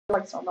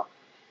lights on.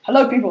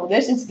 Hello, people.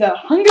 This is the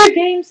Hunger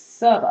Games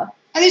server.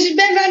 And this is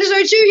Ben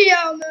Vanderzone 2 here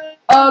on the...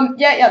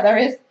 Yeah, there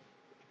is.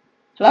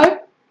 Hello?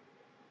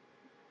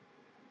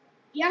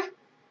 Yeah?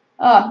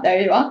 Ah,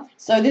 there you are.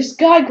 So this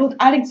guy called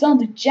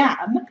Alexander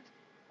Jam,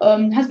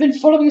 has been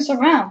following us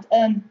around.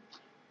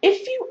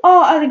 If you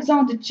are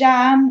Alexander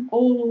Jam,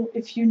 or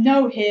if you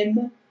know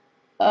him,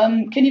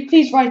 can you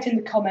please write in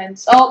the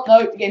comments? Oh,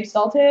 no, the game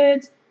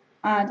started.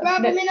 And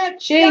I'm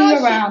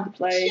glitching around the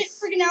place. Shit,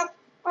 freaking out.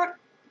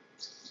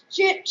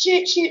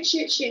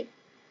 Shit.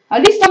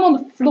 At least I'm on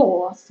the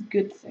floor, that's a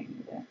good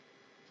thing there.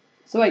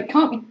 So wait,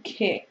 can't be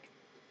kicked.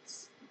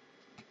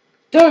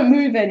 Don't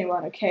move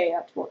anyone, okay,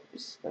 that's what you're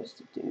supposed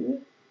to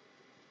do.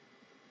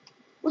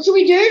 What should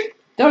we do?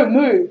 Don't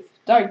move.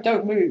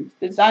 Don't move.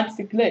 That's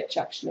the glitch,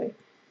 actually.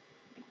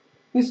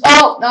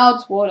 Oh, now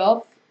it's ward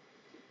off.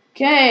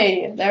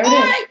 Okay, there it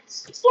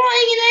is.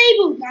 Flying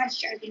enabled! Nah,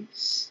 just joking.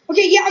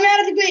 Okay, yeah, I'm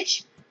out of the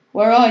glitch.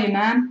 Where are you,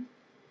 man?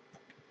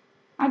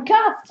 I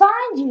can't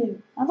find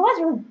you. Otherwise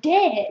you're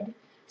dead.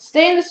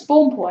 Stay in the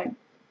spawn point.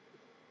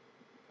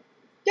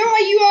 Don't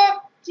worry, you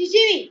are. Do you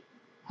see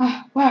me?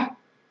 Where?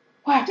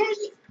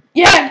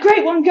 Yeah,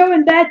 great one, go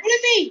in bed.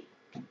 Follow me.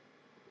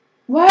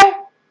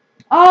 Where?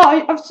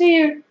 Oh, I see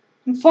you.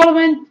 I'm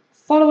following.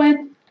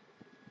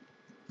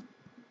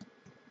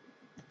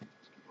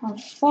 I'm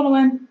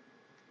following.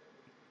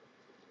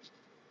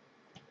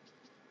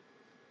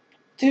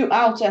 2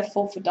 out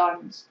F4 for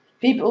diamonds.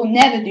 People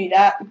never do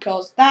that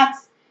because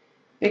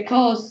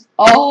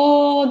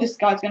oh, this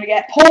guy's gonna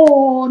get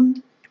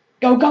pawned.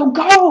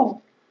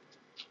 Go!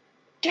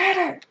 Get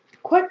it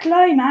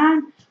quickly,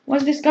 man.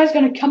 Where's this guy's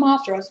gonna come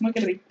after us and we're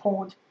gonna be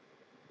pawned?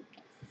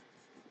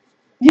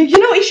 You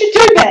know what you should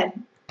do,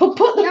 Ben?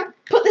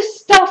 Put this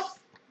stuff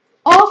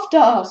after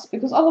us,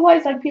 because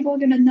otherwise, like, people are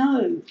gonna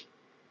know.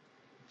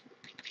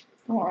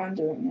 Don't worry, I'm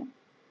doing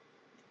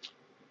it.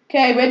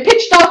 Okay, we're in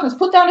pitch darkness.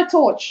 Put down a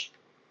torch.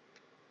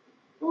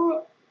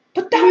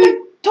 Put down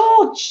a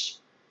torch.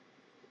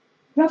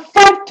 We have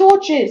 5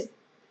 torches.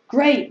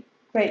 Great.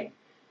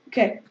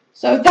 Okay,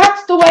 so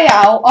that's the way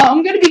out.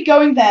 I'm gonna be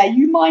going there.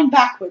 You mine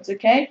backwards,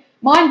 okay?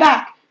 Mine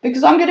back,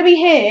 because I'm gonna be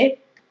here.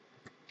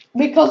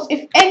 Because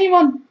if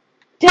anyone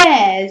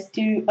dares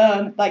to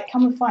like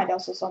come and find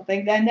us or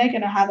something, then they're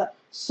gonna have a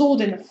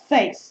sword in the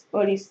face.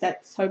 Or at least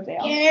let's hope they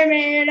are. Yeah,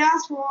 man,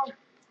 that's what.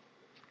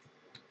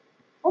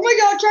 Oh my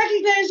God,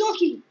 tracking player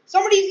Zoki.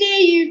 Somebody's near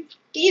you.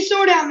 Get your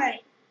sword out,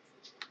 mate.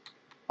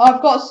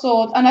 I've got a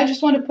sword, and I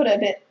just want to put it a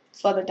bit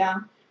further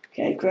down.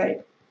 Okay,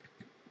 great.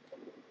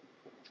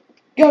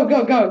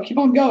 Go. Keep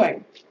on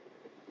going.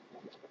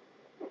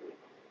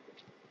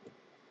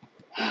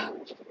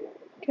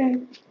 Okay.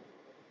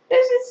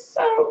 This is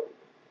so...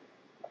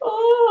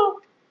 Oh.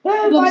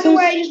 By the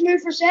way, just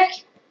move for a sec.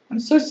 I'm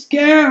so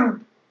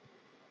scared.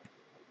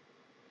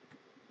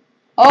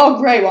 Oh,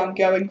 great one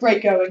going.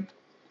 Great going.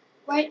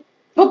 Wait.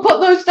 But put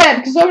those there,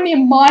 because only a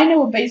miner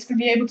will basically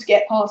be able to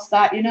get past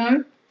that, you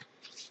know?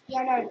 Yeah,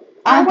 I know.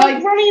 And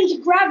I'm running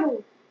into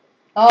gravel.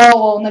 Oh,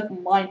 well, never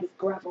mind with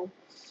gravel.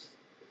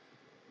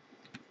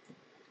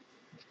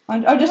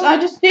 I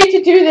just need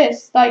to do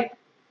this, like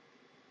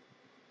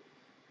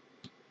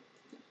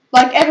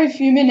every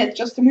few minutes,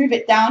 just to move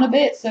it down a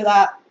bit, so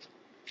that...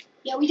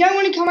 Yeah, we don't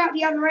want to come out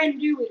the other end,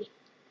 do we?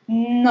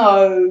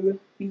 No,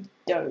 we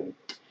don't.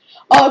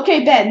 Oh,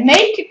 okay, Ben,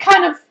 make a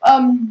kind of,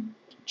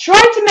 try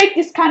to make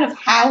this kind of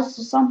house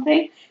or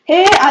something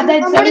here, and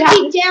then... I'm gonna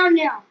keep down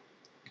now.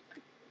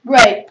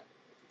 Great.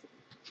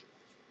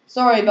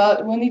 Sorry,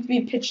 but we'll need to be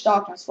in pitch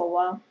darkness for a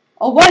while.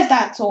 Oh, where's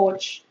that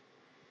torch?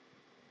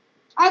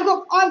 I've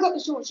got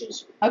the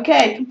torches.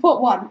 Okay,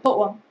 put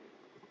one.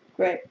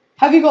 Great.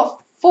 Have you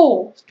got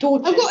 4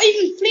 torches? I've got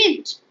even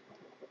flint.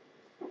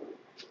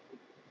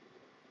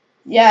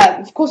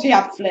 Yeah, of course you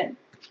have flint.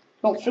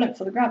 Got flint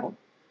for the gravel.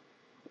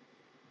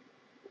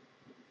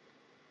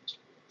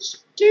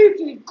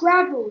 Stupid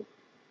gravel.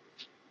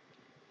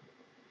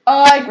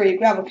 Oh, I agree.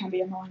 Gravel can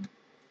be annoying.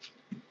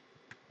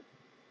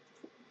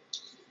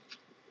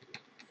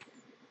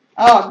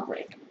 Oh,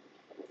 great.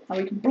 Now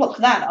we can block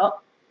that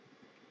up.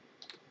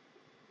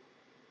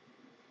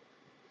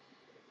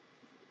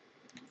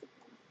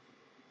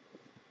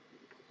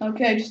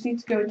 Okay, just need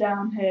to go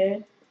down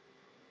here.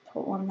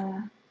 Put one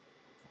there.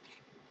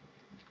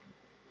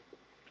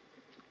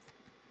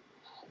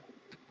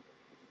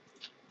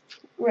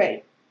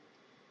 Great.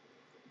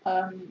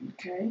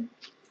 Okay.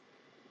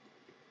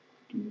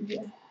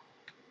 Yeah.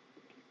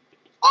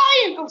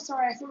 Iron! Oh,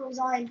 sorry, I thought it was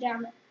iron,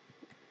 damn it.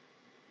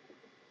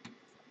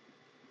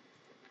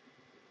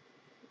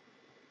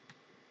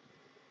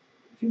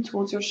 Moving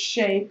towards your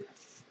shape.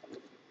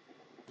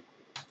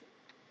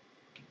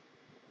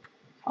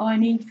 I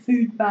need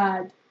food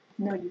bad.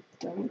 No, you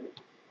don't.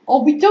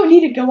 Oh, we don't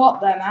need to go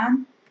up there,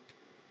 man.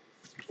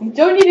 We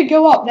don't need to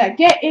go up there.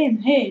 Get in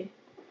here.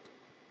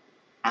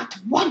 At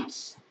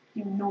once,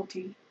 you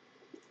naughty.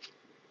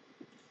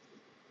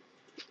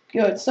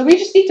 Good. So we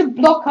just need to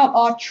block up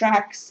our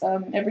tracks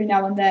every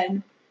now and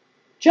then.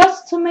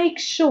 Just to make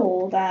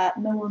sure that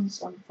no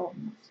one's on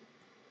phones.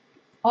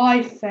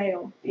 I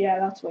fail. Yeah,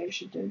 that's what you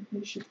should do.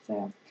 You should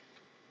fail.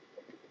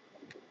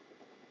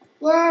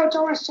 Whoa,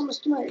 Thomas.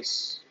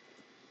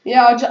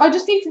 Yeah, I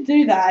just need to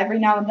do that every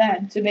now and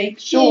then to make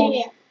sure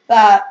Yeah.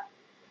 that,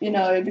 you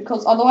know,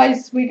 because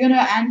otherwise we're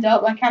gonna end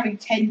up like having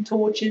 10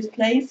 torches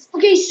placed.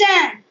 Okay,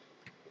 sand.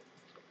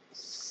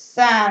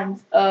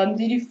 Sand.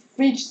 Did you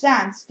reach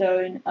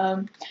sandstone?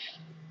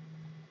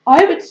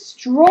 I would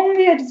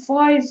strongly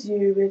advise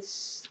you with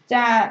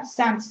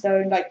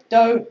sandstone. Like,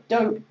 don't.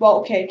 Well,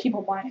 okay, keep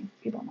on mining.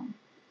 Keep on mining.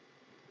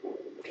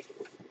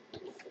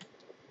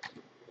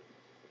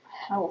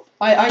 Help.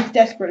 I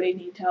desperately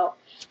need help.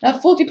 Now,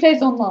 40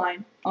 players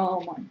online.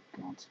 Oh my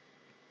god.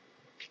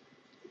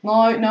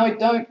 No,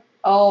 don't.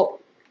 Oh.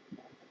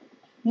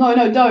 No,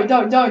 don't.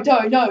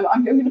 No,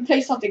 I'm gonna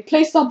play something.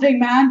 Play something,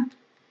 man.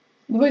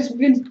 Otherwise,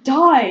 we're gonna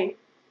die.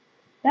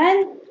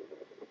 Ben?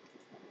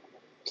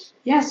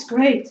 Yes,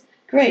 great.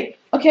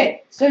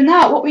 Okay, so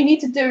now what we need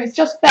to do is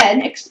just,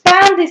 Ben,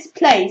 expand this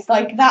place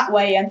like that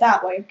way and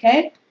that way,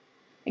 okay?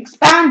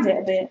 Expand it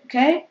a bit,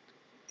 okay?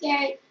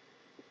 Yeah.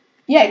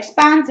 Yeah,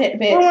 expand it a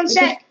bit. Hold on 1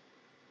 sec.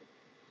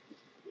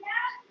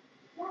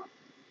 Yeah.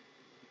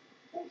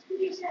 Let's give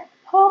you a sec.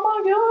 Oh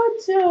my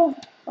god.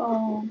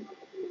 Oh.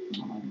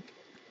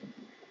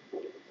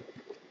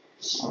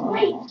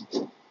 Wait.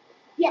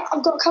 Yeah,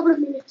 I've got a couple of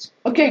minutes.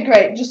 Okay,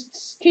 great.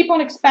 Just keep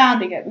on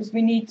expanding it because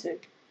we need to.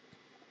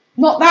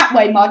 Not that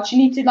way much. You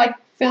need to like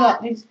fill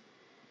up these.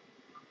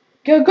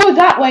 Go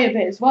that way a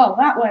bit as well.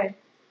 That way.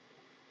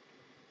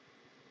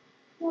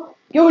 What?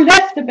 Go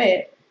left a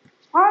bit.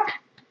 Huh?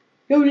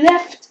 Go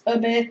left a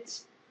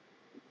bit.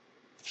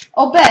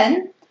 Oh,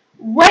 Ben,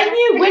 when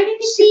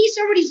you see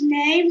somebody's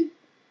name.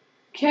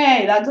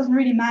 Okay, that doesn't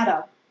really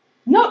matter.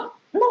 Not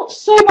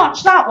so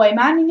much that way,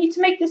 man. You need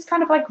to make this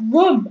kind of like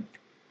room.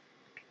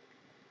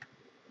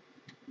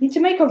 You need to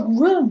make a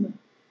room.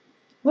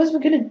 Where's we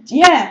gonna?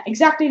 Yeah,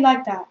 exactly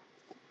like that.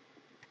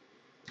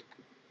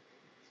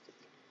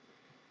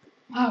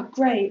 Oh,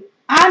 great.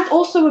 And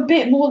also a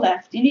bit more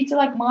left. You need to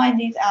like mine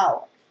these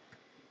out.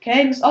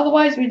 Okay, because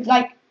otherwise we're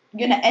like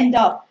gonna end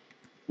up.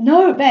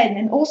 No, Ben,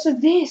 and also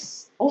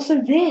this.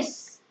 Also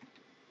this.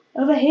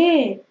 Over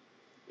here.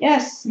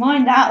 Yes,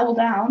 mine that all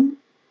down.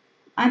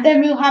 And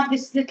then we'll have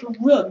this little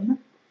room.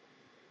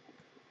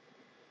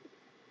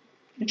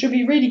 Which will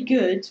be really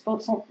good, but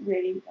it's not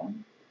really.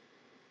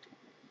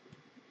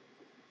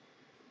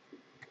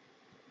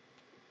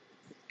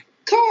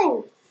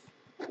 Coal.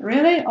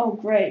 Really? Oh,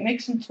 great.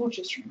 Make some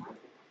torches from that.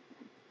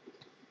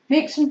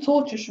 Make some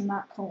torches from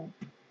that coal.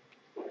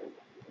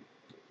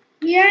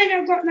 Yeah, and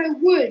I've got no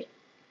wood.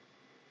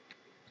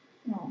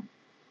 Oh.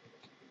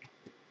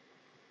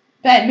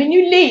 Ben, when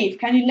you leave,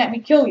 can you let me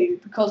kill you?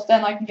 Because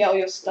then I can get all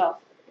your stuff.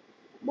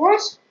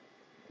 What?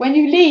 When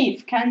you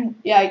leave,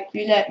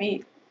 you let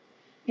me.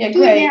 Yeah, Do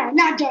great. it now.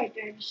 No, don't.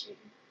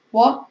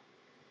 What?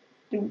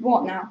 Do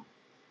what now?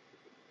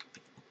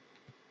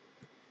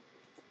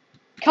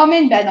 Come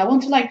in, Ben. I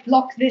want to like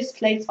block this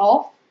place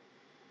off.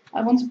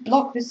 I want to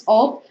block this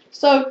off.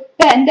 So,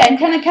 Ben,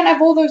 can I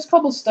have all those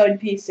cobblestone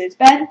pieces,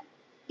 Ben?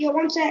 Yeah,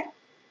 1 sec.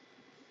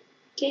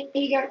 Okay,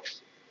 here you go.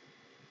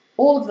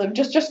 All of them.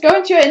 Just go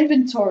into your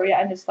inventory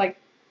and just like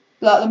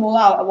blurt them all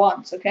out at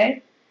once,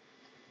 okay?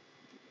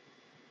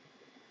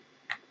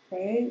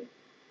 Great.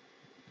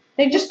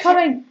 They just come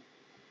in.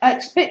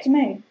 Spit to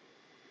me.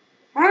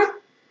 Huh?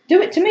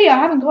 Do it to me. I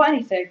haven't got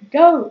anything.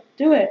 Go.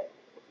 Do it.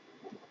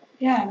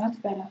 Yeah, that's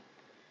better.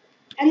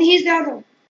 And here's the other.